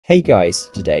Hey guys,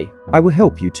 today I will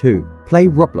help you to play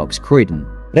Roblox Croydon.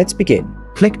 Let's begin.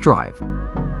 Click Drive.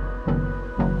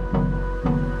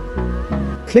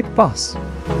 Click Bus.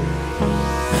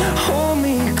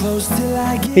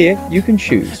 Here you can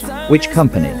choose which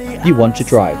company you want to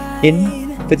drive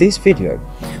in. For this video,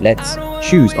 let's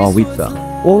choose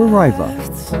Arriva or Arriva.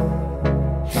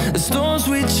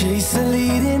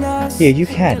 Here you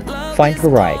can find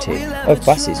variety of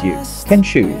buses. You can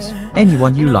choose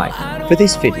anyone you like. For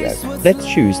this video, let's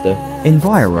choose the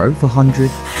Enviro 400.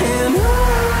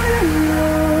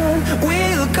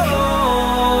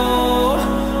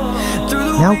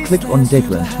 Now click on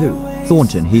Deglan to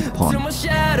Thornton Heath Pond.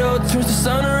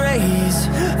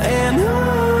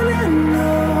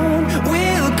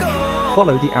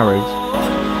 Follow the arrows.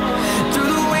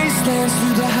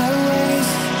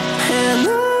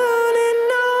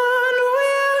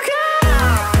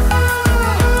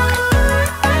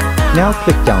 Now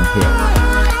click down here.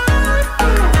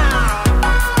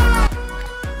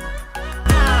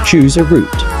 Choose a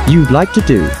route you'd like to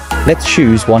do. Let's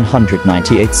choose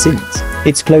 198 cents.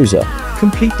 It's closer.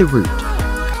 Complete the route.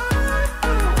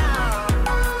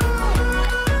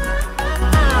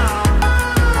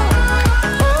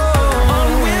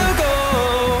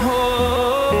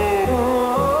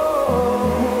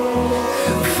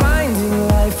 Finding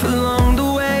life along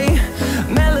the way,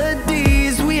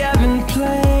 melodies we haven't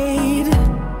played.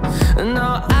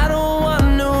 No, I don't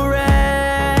want no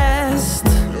rest.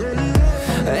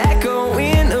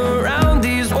 Echoing around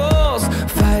these walls,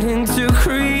 fighting to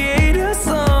create a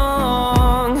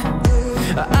song.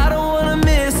 I don't wanna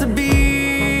miss a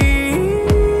beat.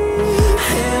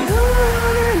 And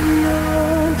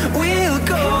on we'll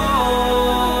go,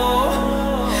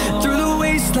 through the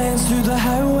wastelands, through the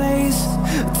highways,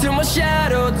 till my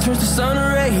shadow turns to sun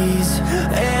rays.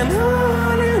 And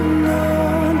on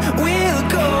we'll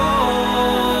go,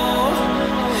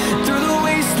 through the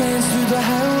wastelands, through the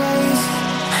highways.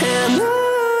 And on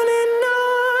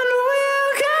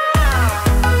we'll go.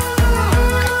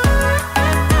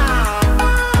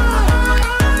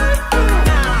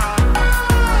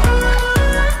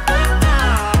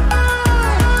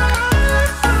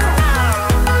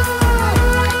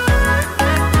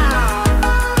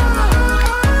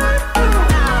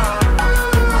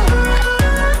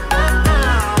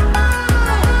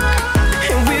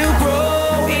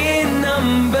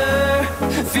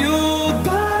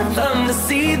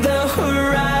 See the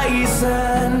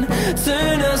horizon,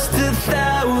 turn us to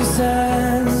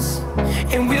thousands,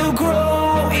 and we'll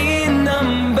grow in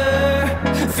number,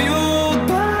 fueled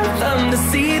by them to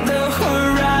see the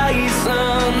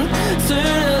horizon,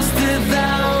 turn us to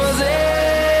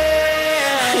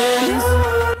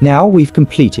thousands. Now we've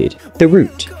completed the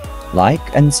route.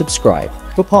 Like and subscribe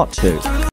for part 2.